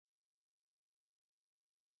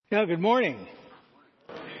Yeah, good morning.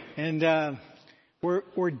 And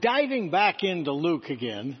we're diving back into Luke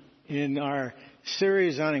again in our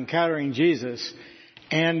series on encountering Jesus.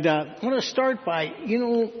 And I want to start by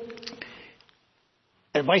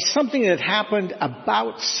something that happened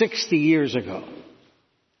about 60 years ago.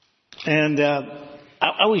 And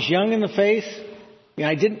I was young in the faith.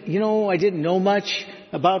 I didn't know much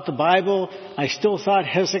about the Bible. I still thought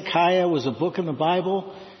Hezekiah was a book in the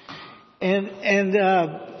Bible. And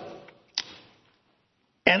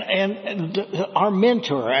our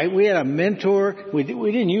mentor, we had a mentor. We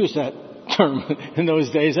didn't use that term in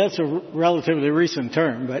those days. That's a relatively recent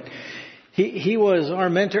term, but he was our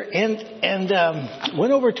mentor and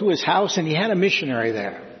went over to his house, and he had a missionary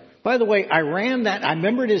there. By the way, I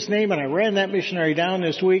remembered his name, and I ran that missionary down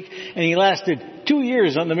this week, and he lasted 2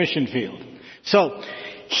 years on the mission field. So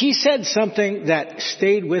he said something that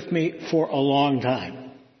stayed with me for a long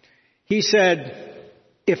time. He said,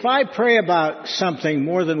 if I pray about something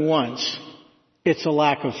more than once, it's a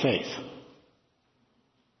lack of faith.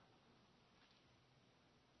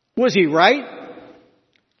 Was he right?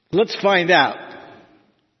 Let's find out.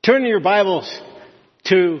 Turn your Bibles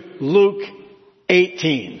to Luke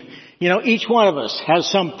 18. Each one of us has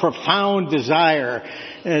some profound desire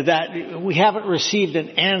that we haven't received an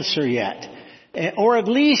answer yet. Or at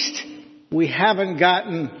least we haven't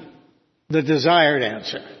gotten the desired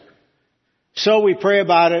answer. So we pray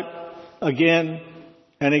about it again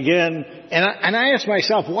and again. And I ask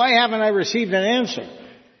myself, why haven't I received an answer?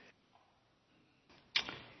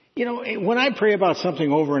 When I pray about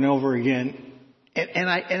something over and over again, and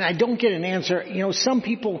I don't get an answer, some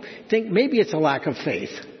people think maybe it's a lack of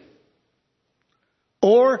faith.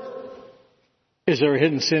 Or, is there a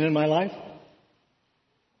hidden sin in my life?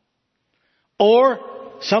 Or,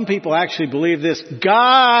 some people actually believe this: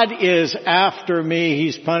 God is after me.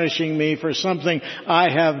 He's punishing me for something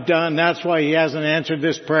I have done. That's why He hasn't answered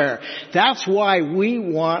this prayer. That's why we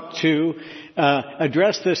want to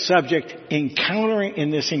address this subject in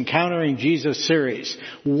this Encountering Jesus series.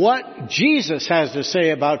 What Jesus has to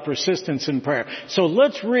say about persistence in prayer. So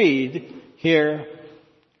let's read here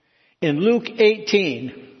in Luke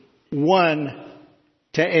 18, 1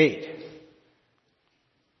 to 8.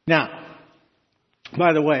 Now,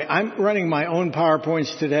 by the way, I'm running my own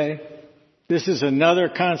PowerPoints today. This is another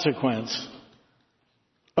consequence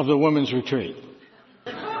of the women's retreat.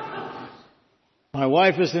 My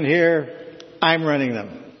wife isn't here. I'm running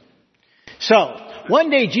them. So, one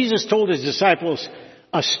day Jesus told His disciples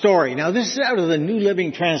a story. Now, this is out of the New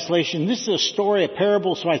Living Translation. This is a story, a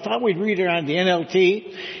parable, so I thought we'd read it on the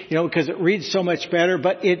NLT, because it reads so much better.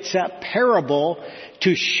 But it's a parable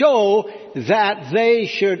to show that they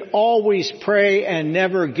should always pray and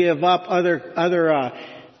never give up. Other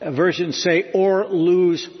versions say, or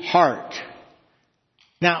lose heart.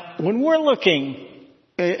 Now, when we're looking,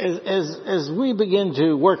 as we begin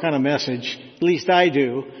to work on a message, at least I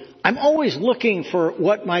do, I'm always looking for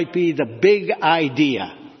what might be the big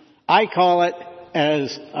idea. I call it,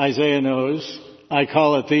 as Isaiah knows, I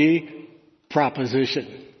call it the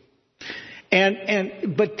proposition.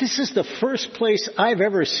 But this is the first place I've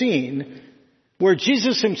ever seen where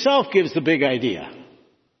Jesus Himself gives the big idea.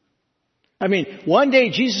 One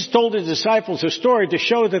day Jesus told His disciples a story to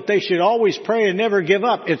show that they should always pray and never give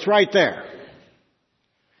up. It's right there.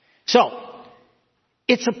 So,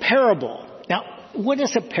 it's a parable. Now, what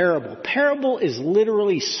is a parable? Parable is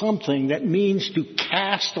literally something that means to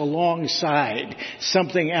cast alongside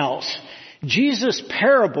something else. Jesus'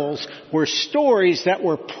 parables were stories that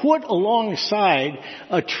were put alongside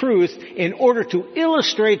a truth in order to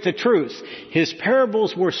illustrate the truth. His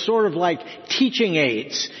parables were sort of like teaching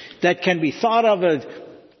aids that can be thought of as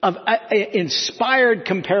inspired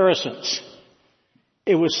comparisons.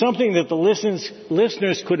 It was something that the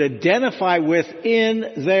listeners could identify with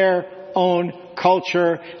in their own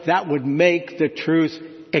culture that would make the truth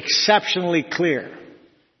exceptionally clear.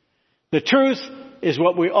 The truth is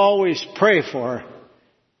what we always pray for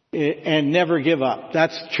and never give up.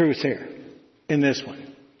 That's the truth here in this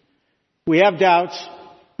one. We have doubts.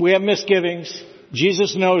 We have misgivings.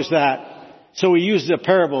 Jesus knows that. So He used a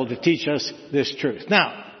parable to teach us this truth.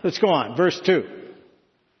 Now, let's go on. Verse 2.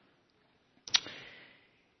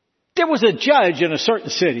 There was a judge in a certain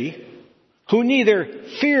city who neither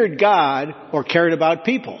feared God or cared about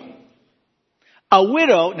people. A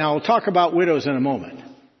widow, now we'll talk about widows in a moment.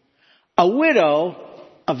 A widow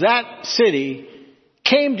of that city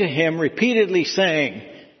came to him repeatedly saying,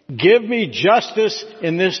 "Give me justice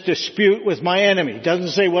in this dispute with my enemy." It doesn't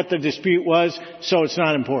say what the dispute was, so it's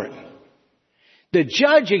not important. The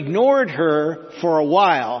judge ignored her for a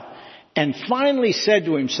while and finally said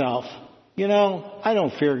to himself, I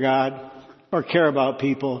don't fear God or care about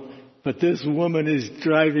people, but this woman is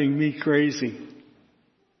driving me crazy.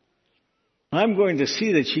 I'm going to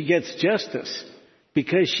see that she gets justice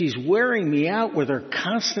because she's wearing me out with her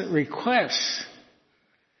constant requests.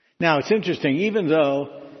 Now, it's interesting, even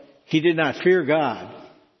though he did not fear God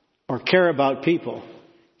or care about people,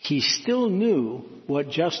 he still knew what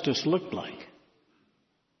justice looked like.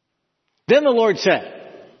 Then the Lord said,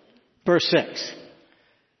 verse 6,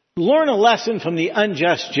 learn a lesson from the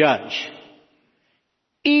unjust judge.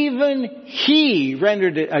 Even he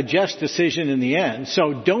rendered a just decision in the end.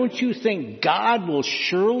 So don't you think God will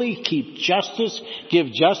surely give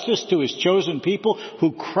justice to his chosen people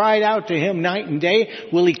who cried out to him night and day?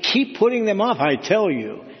 Will he keep putting them off? I tell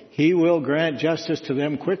you, he will grant justice to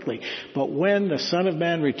them quickly. But when the Son of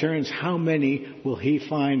Man returns, how many will he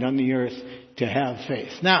find on the earth to have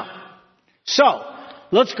faith? Now, so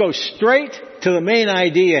let's go straight to the main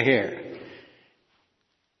idea here.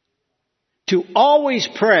 To always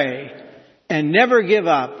pray and never give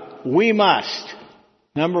up, we must,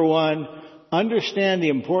 number one, understand the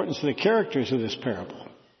importance of the characters of this parable.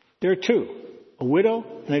 There are two, a widow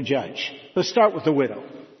and a judge. Let's start with the widow.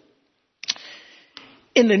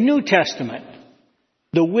 In the New Testament,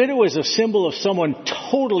 the widow is a symbol of someone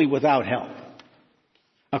totally without help.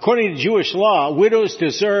 According to Jewish law, widows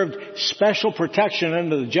deserved special protection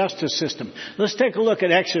under the justice system. Let's take a look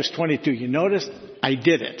at Exodus 22. You notice I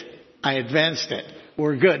did it. I advanced it.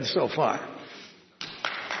 We're good so far.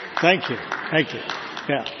 Thank you. Thank you.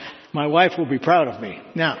 Yeah. My wife will be proud of me.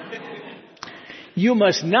 Now, you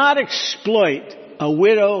must not exploit a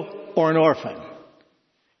widow or an orphan.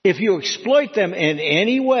 If you exploit them in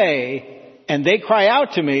any way and they cry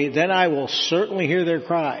out to me, then I will certainly hear their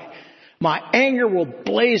cry. My anger will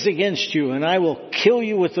blaze against you and I will kill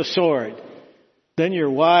you with the sword. Then your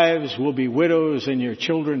wives will be widows and your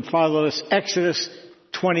children fatherless. Exodus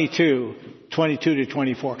 22 to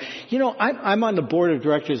 24. I'm on the board of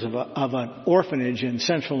directors of an orphanage in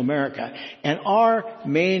Central America, and our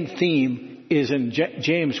main theme is in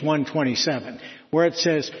James 1:27, where it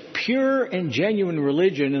says, pure and genuine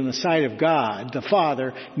religion in the sight of God, the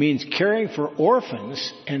Father, means caring for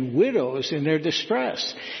orphans and widows in their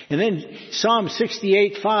distress. And then Psalm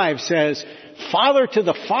 68:5 says, Father to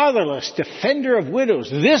the fatherless, defender of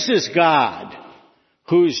widows, this is God,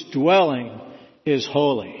 whose dwelling is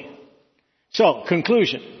holy. So,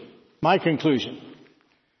 conclusion. My conclusion.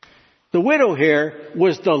 The widow here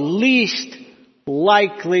was the least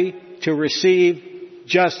likely to receive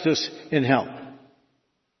justice and help.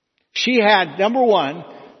 She had, number one,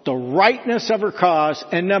 the rightness of her cause,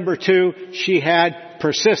 and number two, she had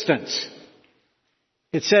persistence.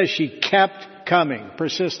 It says she kept coming.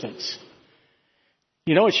 Persistence.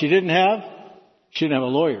 You know what she didn't have? She didn't have a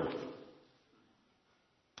lawyer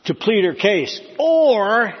to plead her case,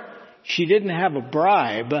 or she didn't have a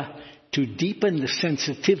bribe to deepen the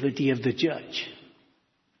sensitivity of the judge.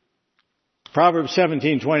 Proverbs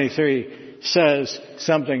 17:23 says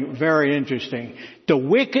something very interesting. The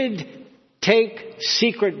wicked take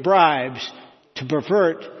secret bribes to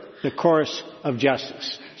pervert the course of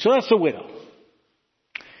justice. So that's the widow.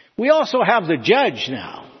 We also have the judge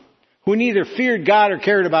now, who neither feared God or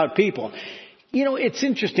cared about people. It's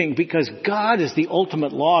interesting because God is the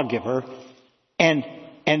ultimate lawgiver, and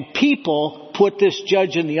people put this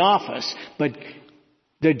judge in the office, but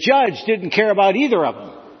the judge didn't care about either of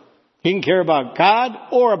them. He didn't care about God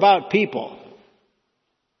or about people.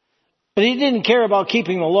 But he didn't care about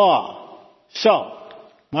keeping the law. So,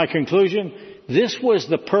 my conclusion, this was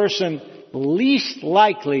the person least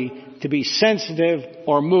likely to be sensitive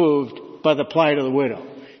or moved by the plight of the widow.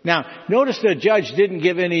 Now, notice the judge didn't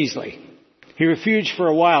give in easily. He refused for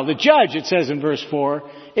a while. The judge, it says in verse 4,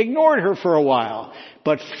 ignored her for a while.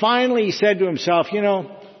 But finally he said to himself,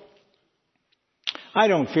 I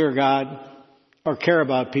don't fear God or care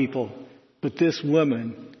about people, but this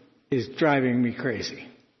woman is driving me crazy.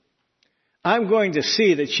 I'm going to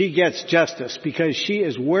see that she gets justice because she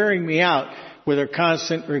is wearing me out with her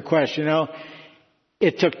constant request.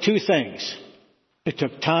 It took two things. It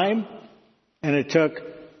took time and it took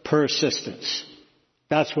persistence.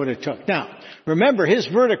 That's what it took. Now, remember, his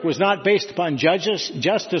verdict was not based upon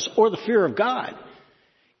justice or the fear of God.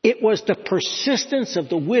 It was the persistence of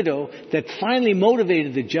the widow that finally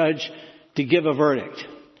motivated the judge to give a verdict.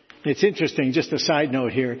 It's interesting, just a side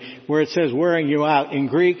note here, where it says wearing you out. In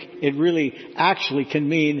Greek, it really actually can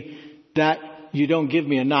mean that you don't give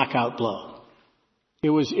me a knockout blow. It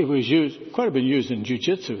was used, could have been used in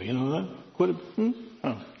jiu-jitsu, you know that? Could have,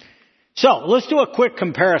 Oh. So, let's do a quick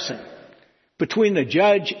comparison between the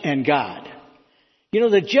judge and God.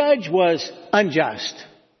 The judge was unjust.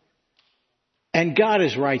 And God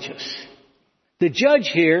is righteous. The judge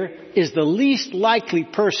here is the least likely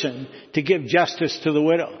person to give justice to the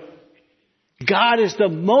widow. God is the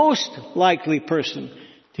most likely person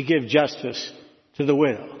to give justice to the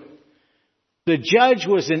widow. The judge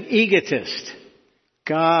was an egotist.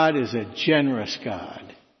 God is a generous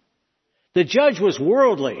God. The judge was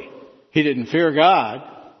worldly. He didn't fear God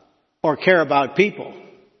or care about people.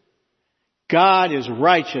 God is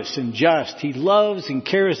righteous and just. He loves and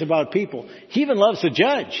cares about people. He even loves the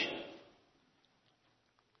judge.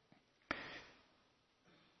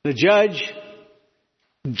 The judge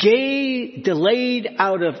delayed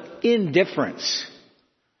out of indifference.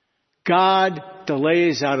 God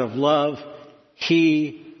delays out of love.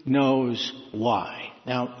 He knows why.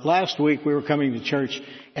 Now, last week we were coming to church,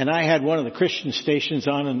 and I had one of the Christian stations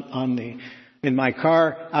in my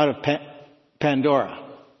car out of Pandora.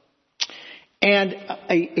 And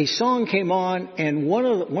a song came on, and one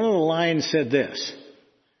of the lines said this: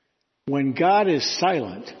 "When God is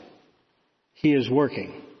silent, He is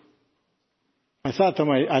working." I thought to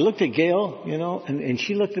myself, I looked at Gail, and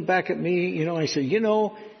she looked back at me, I said,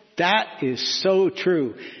 that is so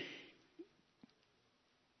true.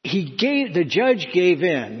 The judge gave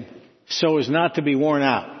in so as not to be worn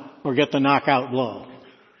out or get the knockout blow.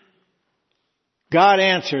 God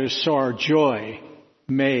answers so our joy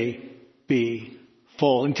may be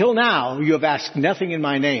full. Until now, you have asked nothing in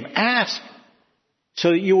my name. Ask so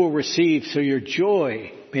that you will receive, so your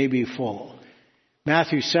joy may be full.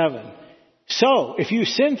 Matthew 7. So, if you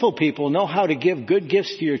sinful people know how to give good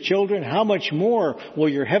gifts to your children, how much more will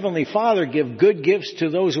your heavenly Father give good gifts to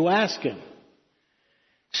those who ask Him?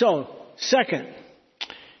 So, second,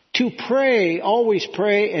 to pray, always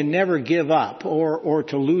pray and never give up or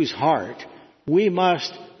to lose heart, we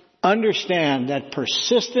must understand that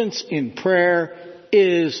persistence in prayer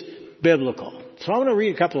is biblical. So I'm going to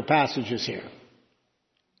read a couple of passages here.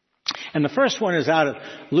 And the first one is out of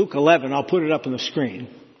Luke 11. I'll put it up on the screen.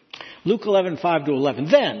 Luke 11, 5 to 11.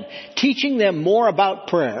 Then, teaching them more about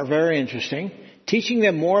prayer, very interesting, teaching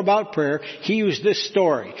them more about prayer, he used this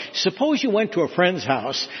story. Suppose you went to a friend's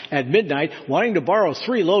house at midnight wanting to borrow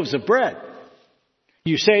 3 loaves of bread.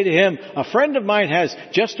 You say to him, a friend of mine has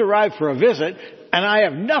just arrived for a visit, and I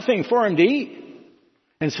have nothing for him to eat.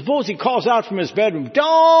 And suppose he calls out from his bedroom,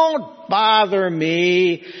 don't bother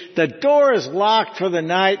me. The door is locked for the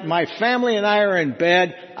night. My family and I are in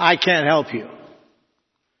bed. I can't help you.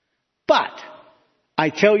 But I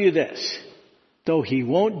tell you this, though he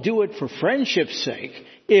won't do it for friendship's sake,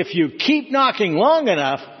 if you keep knocking long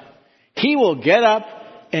enough, he will get up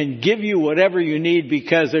and give you whatever you need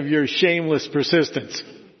because of your shameless persistence.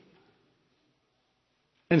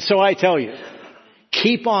 And so I tell you,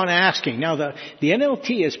 keep on asking. Now the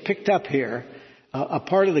NLT has picked up here a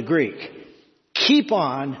part of the Greek. Keep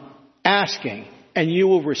on asking and you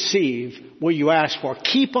will receive what you ask for.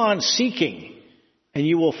 Keep on seeking and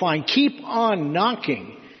you will find. Keep on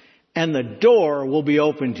knocking and the door will be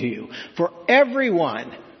open to you. For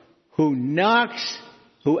everyone who knocks,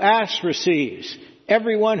 who asks, receives.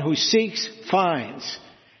 Everyone who seeks, finds.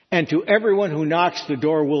 And to everyone who knocks, the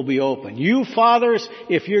door will be open. You fathers,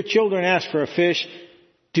 if your children ask for a fish,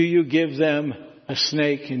 do you give them a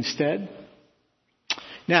snake instead?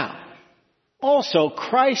 Now, also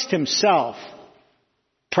Christ himself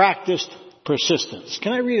practiced persistence.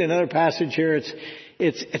 Can I read another passage here?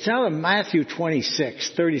 It's out of Matthew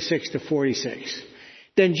 26, 36 to 46.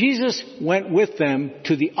 Then Jesus went with them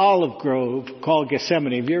to the olive grove called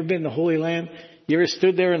Gethsemane. Have you ever been in the Holy Land? You ever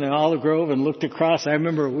stood there in the olive grove and looked across? I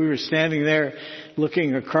remember we were standing there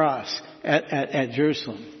looking across at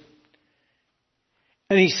Jerusalem.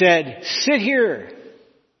 And he said, sit here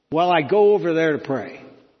while I go over there to pray.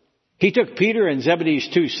 He took Peter and Zebedee's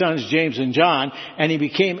 2 sons, James and John, and he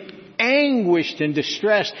became anguished and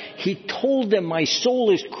distressed. He told them, my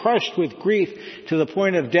soul is crushed with grief to the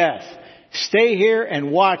point of death. Stay here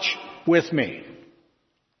and watch with me.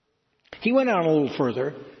 He went on a little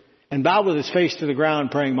further and bowed with his face to the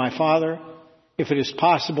ground, praying, my Father, if it is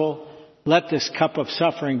possible, let this cup of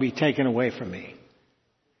suffering be taken away from me.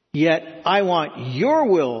 Yet I want your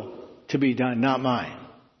will to be done, not mine.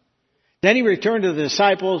 Then he returned to the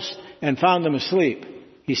disciples and found them asleep.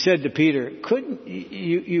 He said to Peter, couldn't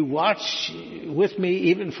you watch with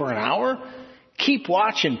me even for an hour? Keep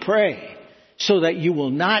watch and pray so that you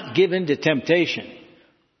will not give in to temptation.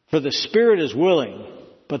 For the spirit is willing,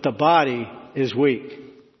 but the body is weak.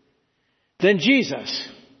 Then Jesus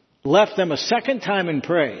left them a second time and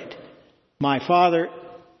prayed, my Father,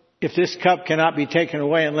 if this cup cannot be taken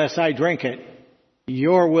away unless I drink it,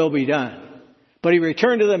 your will be done. But he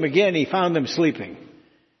returned to them again. He found them sleeping,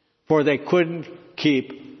 for they couldn't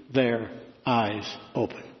keep their eyes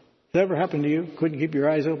open. Has that ever happened to you? Couldn't keep your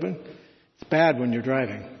eyes open? It's bad when you're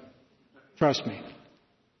driving. Trust me.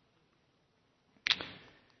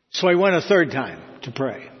 So I went a third time to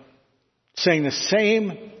pray, saying the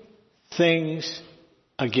same things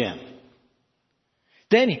again.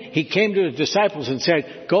 Then he came to his disciples and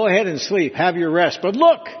said, "Go ahead and sleep, have your rest. But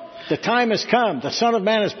look, the time has come. The Son of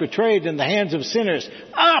Man is betrayed in the hands of sinners.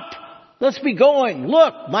 Up! Let's be going.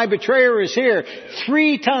 Look, my betrayer is here."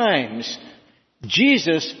 3 times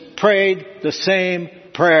Jesus prayed the same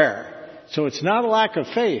prayer. So it's not a lack of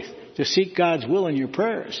faith to seek God's will in your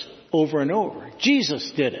prayers over and over.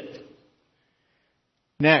 Jesus did it.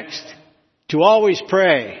 Next, to always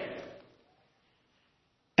pray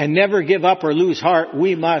and never give up or lose heart,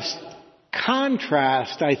 we must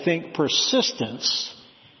contrast, I think, persistence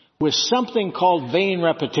with something called vain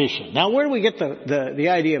repetition. Now, where do we get the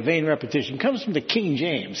idea of vain repetition? It comes from the King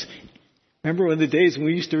James. Remember when the days when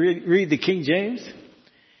we used to read the King James?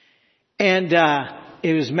 And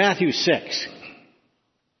it was Matthew 6.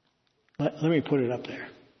 Let me put it up there.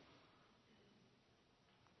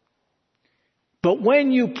 But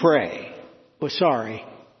when you pray,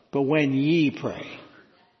 but when ye pray,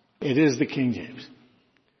 it is the King James.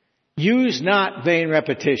 Use not vain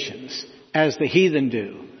repetitions, as the heathen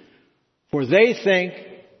do, for they think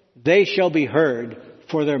they shall be heard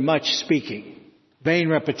for their much speaking. Vain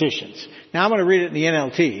repetitions. Now I'm going to read it in the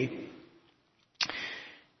NLT.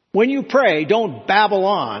 When you pray, don't babble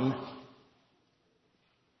on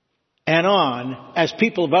and on as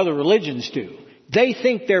people of other religions do. They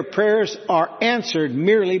think their prayers are answered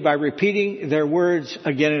merely by repeating their words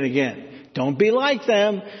again and again. Don't be like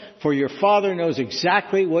them, for your Father knows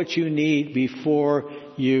exactly what you need before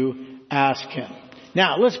you ask Him.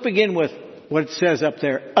 Now, let's begin with what it says up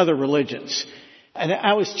there, other religions. And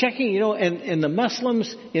I was checking, and the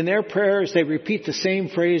Muslims, in their prayers, they repeat the same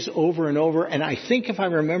phrase over and over. And I think if I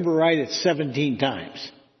remember right, it's 17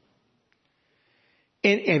 times.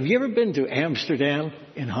 And have you ever been to Amsterdam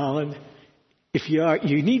in Holland? If you are,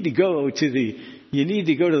 you need to go to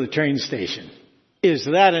the train station. Is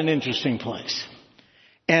that an interesting place?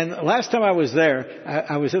 And last time I was there,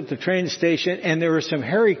 I was at the train station, and there were some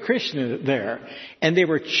Hare Krishna there, and they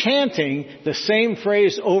were chanting the same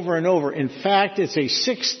phrase over and over. In fact, it's a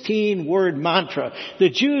 16-word mantra. The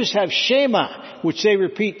Jews have Shema, which they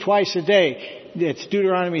repeat twice a day. It's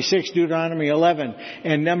Deuteronomy 6, Deuteronomy 11,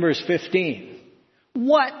 and Numbers 15.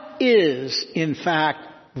 What is, in fact,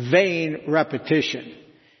 vain repetition?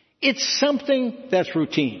 It's something that's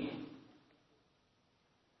routine.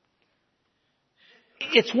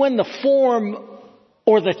 It's when the form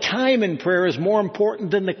or the time in prayer is more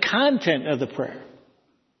important than the content of the prayer.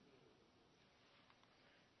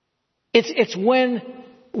 It's when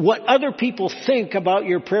what other people think about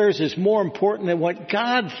your prayers is more important than what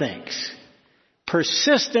God thinks.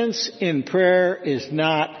 Persistence in prayer is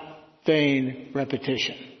not vain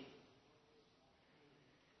repetition.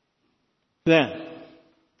 Then,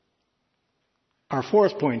 our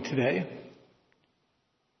fourth point today.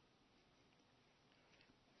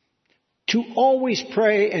 To always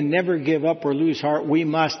pray and never give up or lose heart, we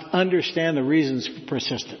must understand the reasons for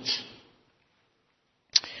persistence.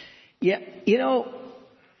 Yeah,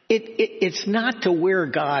 it's not to wear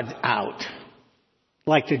God out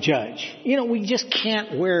like the judge. We just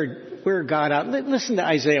can't wear God out. Listen to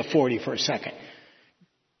Isaiah 40 for a second.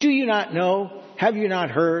 Do you not know? Have you not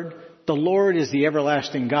heard? The Lord is the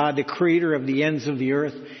everlasting God, the creator of the ends of the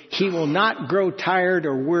earth. He will not grow tired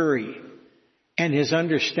or weary, and His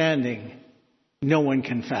understanding no one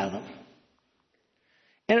can fathom.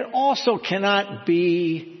 And it also cannot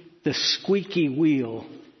be the squeaky wheel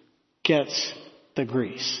gets the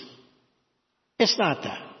grease. It's not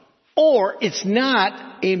that. Or it's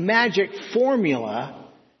not a magic formula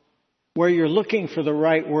where you're looking for the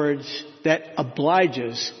right words that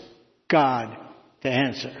obliges God to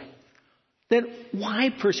answer. Then why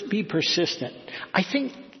be persistent? I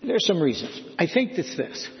think there's some reasons. I think it's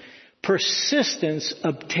this. Persistence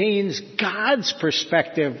obtains God's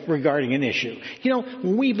perspective regarding an issue.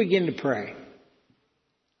 When we begin to pray,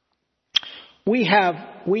 we have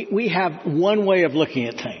one way of looking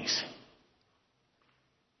at things.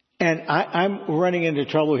 And I'm running into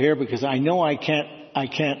trouble here because I know I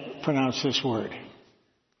can't pronounce this word.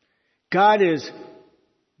 God is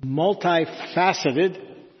multifaceted.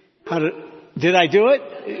 Did I do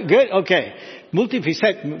it? Good? Okay.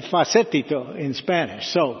 Multifacetito in Spanish.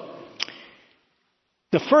 So,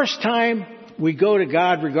 the first time we go to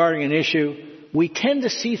God regarding an issue, we tend to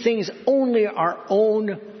see things only our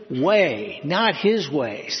own way, not His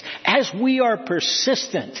ways. As we are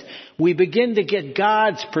persistent, we begin to get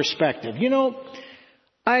God's perspective.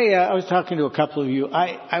 I was talking to a couple of you.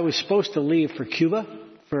 I was supposed to leave for Cuba,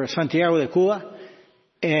 for Santiago de Cuba,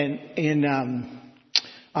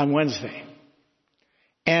 on Wednesday.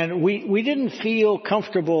 And we didn't feel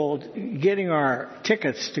comfortable getting our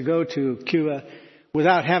tickets to go to Cuba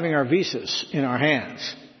without having our visas in our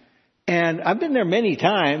hands. And I've been there many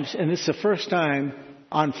times, and this is the first time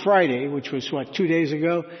on Friday, which was 2 days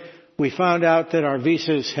ago, we found out that our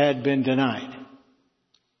visas had been denied.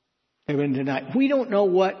 They've been denied. We don't know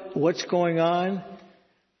what's going on.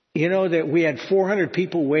 You know that we had 400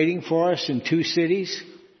 people waiting for us in 2 cities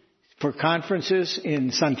for conferences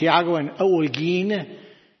in Santiago and Holguín.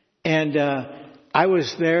 And I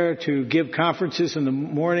was there to give conferences in the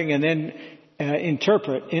morning and then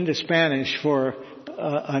interpret into Spanish for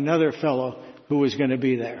another fellow who was going to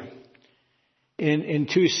be there in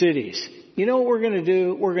 2 cities. You know what we're going to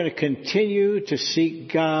do? We're going to continue to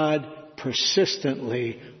seek God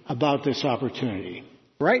persistently about this opportunity.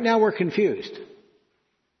 Right now we're confused.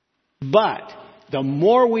 But the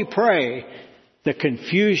more we pray, the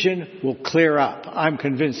confusion will clear up. I'm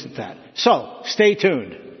convinced of that. So, stay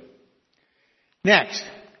tuned. Next,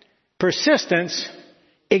 persistence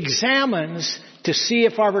examines to see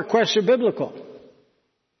if our requests are biblical.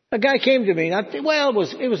 A guy came to me, it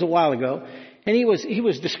was a while ago, and he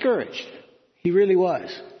was discouraged. He really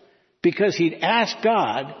was. Because he'd asked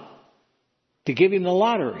God to give him the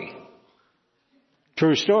lottery.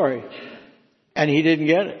 True story. And he didn't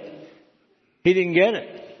get it. He didn't get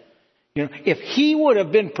it. You know, if he would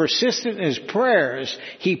have been persistent in his prayers,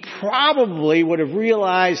 he probably would have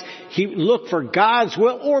realized he looked for God's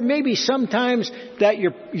will, or maybe sometimes that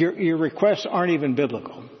your requests aren't even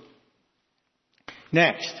biblical.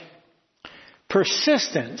 Next,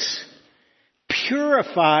 persistence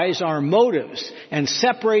purifies our motives and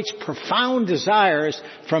separates profound desires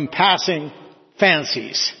from passing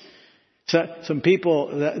fancies. So some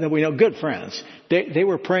people that we know, good friends, they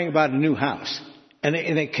were praying about a new house. And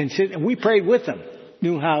they considered, and we prayed with them.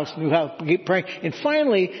 New house, keep praying. And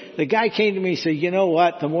finally, the guy came to me and said, you know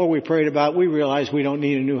what? The more we prayed about it, we realized we don't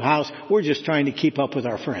need a new house. We're just trying to keep up with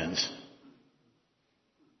our friends.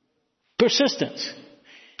 Persistence.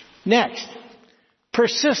 Next,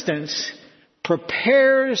 persistence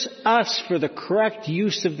prepares us for the correct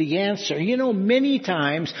use of the answer. You know, many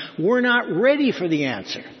times we're not ready for the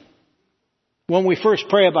answer when we first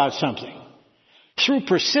pray about something. Through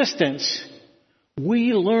persistence,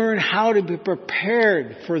 we learn how to be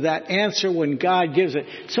prepared for that answer when God gives it.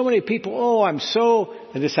 So many people, and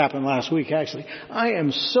this happened last week actually, I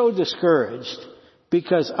am so discouraged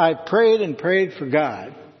because I prayed and prayed for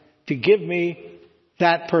God to give me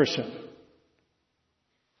that person.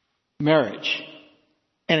 Marriage.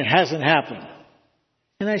 And it hasn't happened.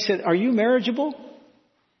 And I said, are you marriageable?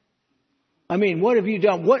 I mean, what have you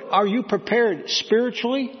done? What are you prepared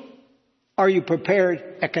spiritually? Are you prepared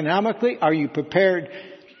economically? Are you prepared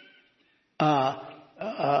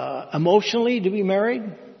emotionally to be married?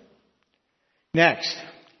 Next,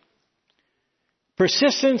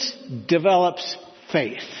 persistence develops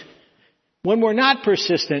faith. When we're not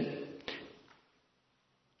persistent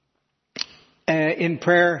in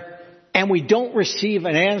prayer and we don't receive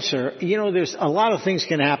an answer, you know, there's a lot of things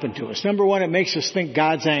can happen to us. Number one, it makes us think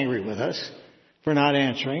God's angry with us for not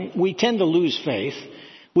answering. We tend to lose faith.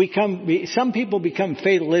 Some people become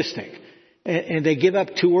fatalistic and they give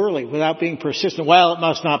up too early without being persistent. Well, it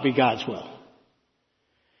must not be God's will.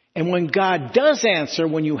 And when God does answer,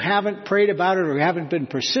 when you haven't prayed about it or haven't been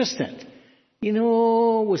persistent, you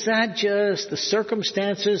know, was that just the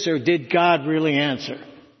circumstances or did God really answer?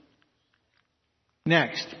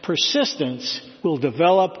 Next, persistence will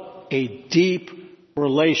develop a deep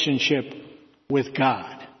relationship with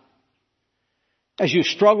God. As you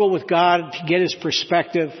struggle with God to get His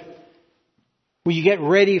perspective, when you get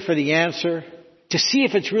ready for the answer, to see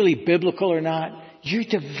if it's really biblical or not, you're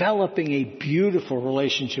developing a beautiful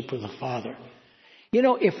relationship with the Father. You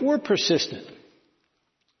know, if we're persistent,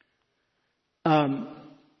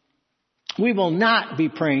 we will not be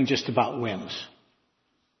praying just about whims.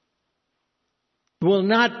 We will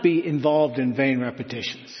not be involved in vain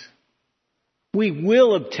repetitions. We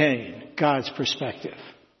will obtain God's perspective.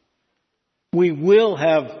 We will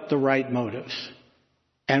have the right motives.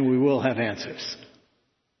 And we will have answers.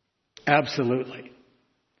 Absolutely.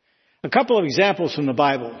 A couple of examples from the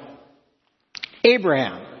Bible.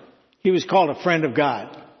 Abraham, he was called a friend of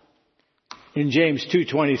God. In James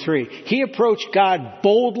 2:23, he approached God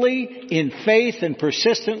boldly in faith and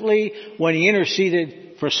persistently when he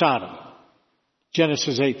interceded for Sodom.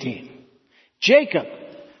 Genesis 18. Jacob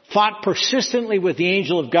fought persistently with the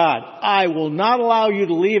angel of God. I will not allow you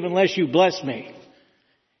to leave unless you bless me.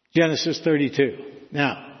 Genesis 32.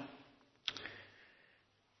 Now,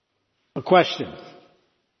 a question.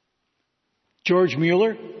 George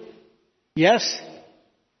Mueller? Yes?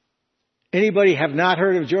 Anybody have not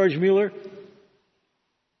heard of George Mueller?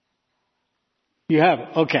 You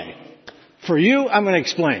haven't? Okay. For you, I'm going to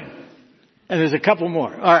explain. And there's a couple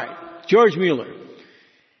more. All right. George Mueller.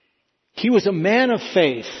 He was a man of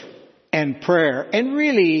faith and prayer. And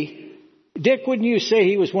really, Dick, wouldn't you say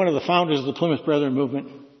he was one of the founders of the Plymouth Brethren movement?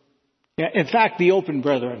 Yeah, in fact, the Open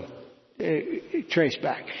Brethren trace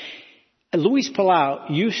back. Luis Palau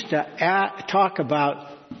used to talk about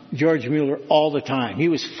George Mueller all the time. He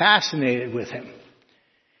was fascinated with him.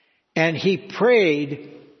 And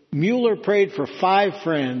Mueller prayed for 5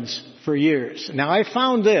 friends for years. Now I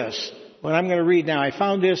found this, what I'm going to read now, I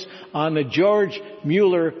found this on the George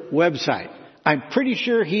Mueller website. I'm pretty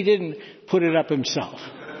sure he didn't put it up himself.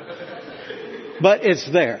 But it's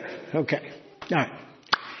there. Okay. All right.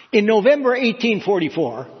 In November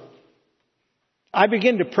 1844, I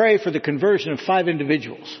began to pray for the conversion of 5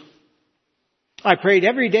 individuals. I prayed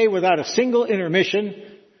every day without a single intermission,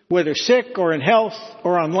 whether sick or in health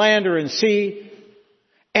or on land or in sea.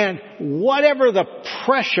 And whatever the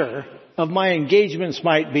pressure of my engagements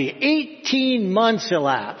might be, 18 months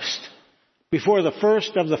elapsed before the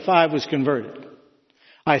first of the 5 was converted.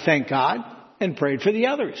 I thanked God and prayed for the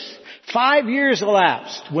others. 5 years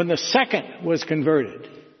elapsed when the second was converted.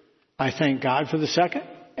 I thanked God for the second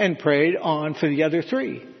and prayed on for the other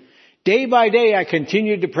 3. Day by day I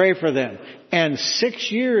continued to pray for them, and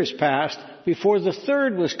 6 years passed before the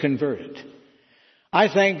third was converted. I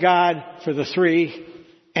thanked God for the 3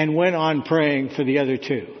 and went on praying for the other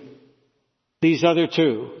 2. These other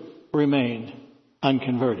 2 remained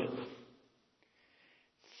unconverted.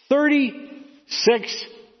 36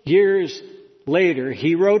 years later,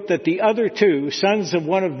 he wrote that the other 2, sons of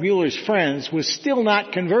one of Mueller's friends, was still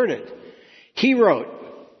not converted. He wrote,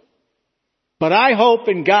 "But I hope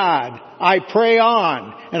in God, I pray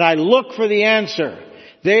on, and I look for the answer.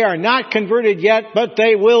 They are not converted yet, but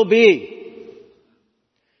they will be."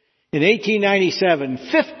 In 1897,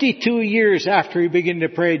 52 years after he began to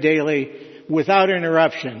pray daily without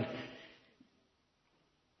interruption,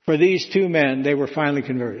 for these 2 men, they were finally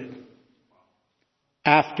converted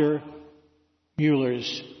after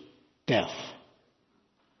Mueller's death.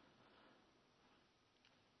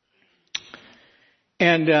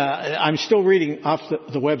 And I'm still reading off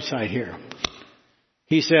the website here.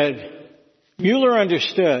 He said, Mueller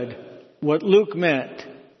understood what Luke meant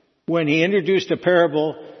when he introduced a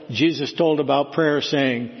parable Jesus told about prayer,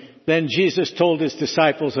 saying, "Then Jesus told his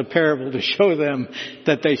disciples a parable to show them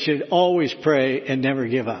that they should always pray and never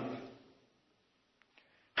give up."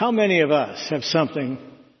 How many of us have something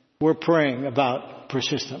we're praying about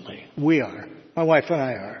persistently? We are. My wife and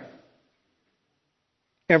I are.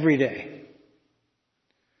 Every day.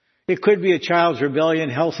 It could be a child's rebellion,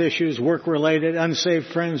 health issues, work-related, unsaved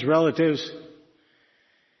friends, relatives.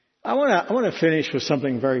 I want to finish with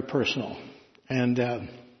something very personal. And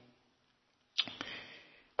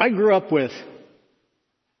I grew up with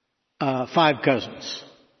 5 cousins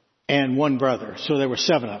and 1 brother, so there were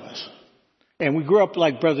 7 of us. And we grew up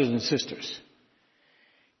like brothers and sisters.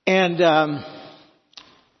 And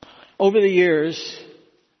over the years,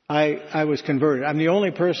 I was converted. I'm the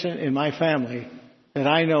only person in my family that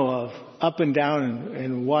I know of, up and down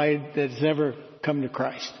and wide, that's ever come to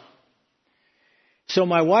Christ. So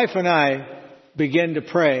my wife and I began to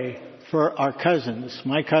pray for our cousins,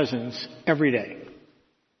 my cousins, every day.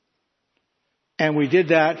 And we did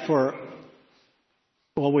that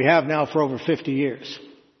we have now for over 50 years.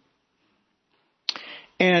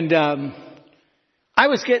 And I'll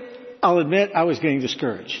admit, I was getting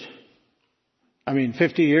discouraged. I mean,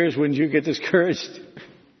 50 years, wouldn't you get discouraged?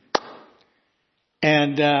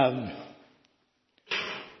 And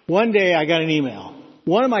one day I got an email.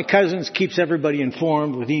 One of my cousins keeps everybody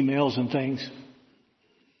informed with emails and things.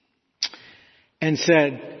 And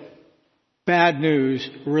said, bad news,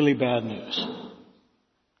 really bad news.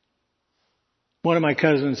 One of my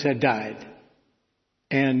cousins had died.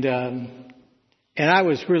 And I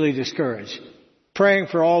was really discouraged. Praying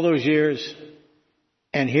for all those years,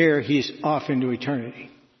 and here he's off into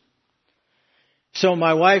eternity. So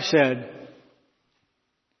my wife said,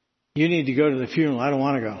 "You need to go to the funeral." "I don't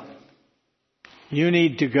want to go." "You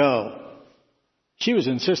need to go." She was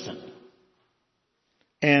insistent.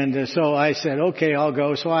 And so I said, "Okay, I'll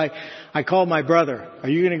go." So I called my brother. "Are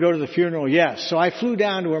you going to go to the funeral?" "Yes." So I flew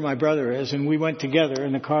down to where my brother is, and we went together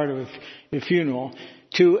in the car to a funeral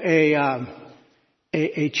to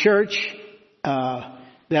a church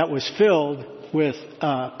that was filled with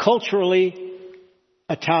culturally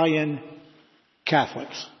Italian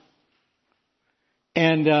Catholics.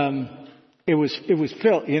 And it was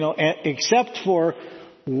filled, except for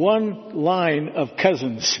one line of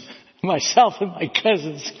cousins. Myself and my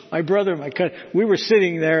cousins, my brother and my cousin. We were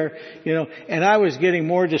sitting there, and I was getting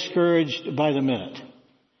more discouraged by the minute.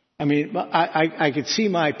 I mean, I could see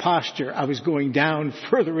my posture. I was going down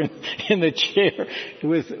further in the chair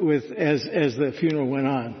as the funeral went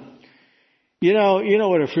on. You know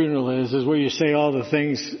what a funeral is where you say all the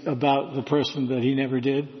things about the person that he never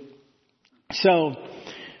did. So,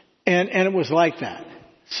 and it was like that.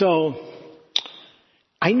 So,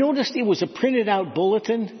 I noticed it was a printed out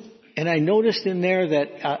bulletin, and I noticed in there that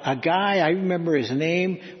a guy, I remember his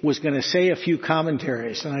name, was going to say a few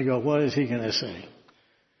commentaries. And I go, what is he going to say?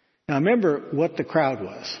 Now remember what the crowd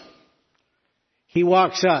was. He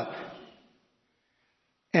walks up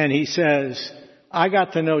and he says, I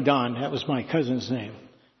got to know Don, that was my cousin's name,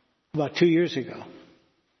 about 2 years ago.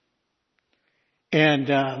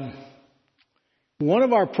 And one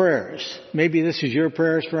of our prayers, maybe this is your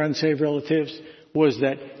prayers for unsaved relatives, was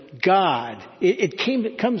that God,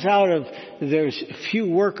 it comes out of there's few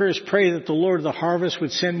workers, pray that the Lord of the harvest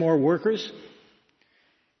would send more workers.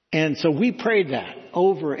 And so we prayed that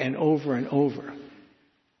over and over and over.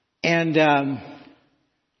 And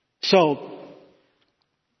so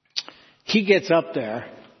he gets up there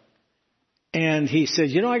and he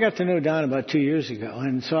says, I got to know Don about 2 years ago.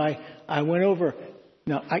 And so I went over.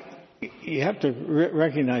 Now, you have to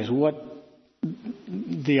recognize what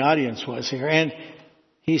the audience was here. And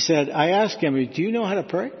he said, I asked him, do you know how to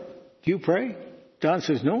pray? Do you pray? Don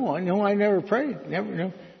says, no, I never prayed.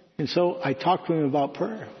 Never. And so I talked to him about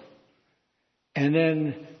prayer. And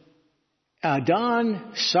then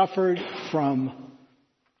Don suffered from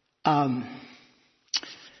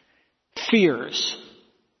fears.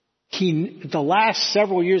 The last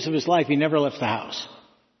several years of his life, he never left the house.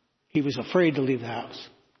 He was afraid to leave the house.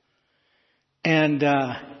 And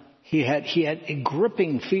he had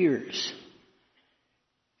gripping fears.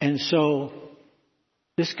 And so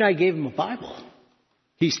this guy gave him a Bible.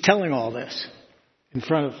 He's telling all this in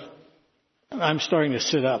front of, I'm starting to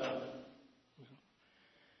sit up.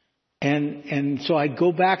 And so I'd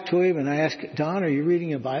go back to him and I ask, Don, are you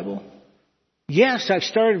reading a Bible? Yes, I've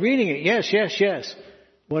started reading it. Yes.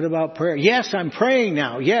 What about prayer? Yes, I'm praying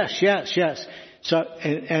now. Yes. So,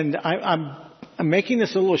 and I'm making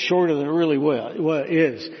this a little shorter than it really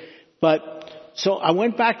is. But, so I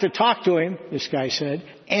went back to talk to him, this guy said,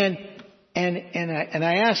 and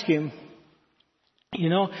I asked him,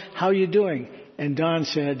 how are you doing? And Don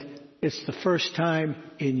said, it's the first time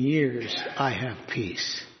in years I have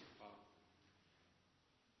peace.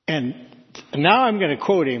 And now I'm going to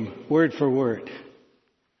quote him word for word.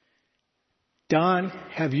 Don,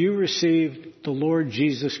 have you received the Lord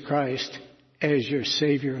Jesus Christ as your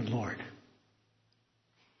Savior and Lord?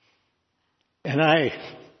 And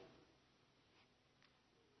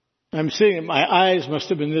I'm seeing my eyes must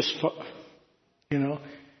have been this far,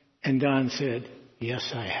 and Don said,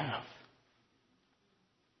 yes, I have.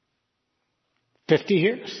 50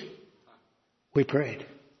 years. We prayed.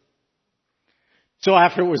 So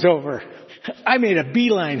after it was over, I made a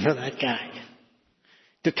beeline for that guy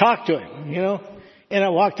to talk to him, and I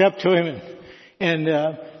walked up to him and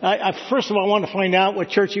I first of all wanted to find out what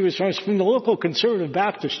church he was from. He was from the local Conservative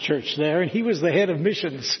Baptist church there, and he was the head of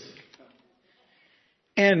missions.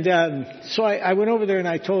 And so I went over there and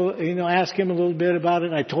I told, asked him a little bit about it.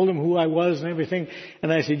 And I told him who I was and everything.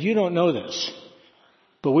 And I said, you don't know this,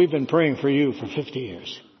 but we've been praying for you for 50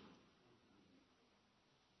 years.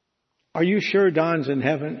 Are you sure Don's in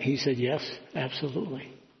heaven? He said, yes,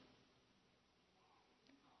 absolutely.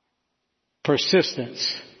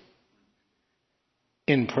 Persistence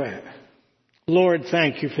in prayer. Lord,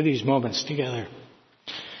 thank you for these moments together.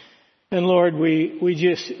 And Lord, we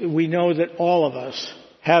know that all of us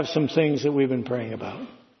have some things that we've been praying about.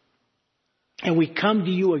 And we come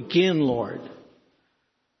to you again, Lord.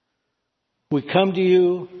 We come to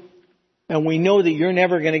you and we know that you're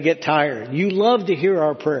never going to get tired. You love to hear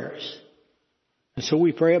our prayers. And so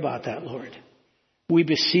we pray about that, Lord. We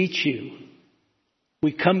beseech you.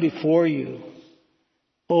 We come before you.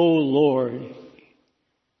 Oh, Lord,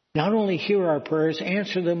 not only hear our prayers,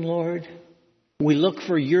 answer them, Lord. We look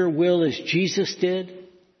for your will as Jesus did,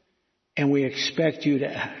 and we expect you to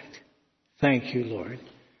act. Thank you, Lord.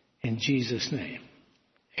 In Jesus' name,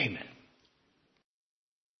 amen.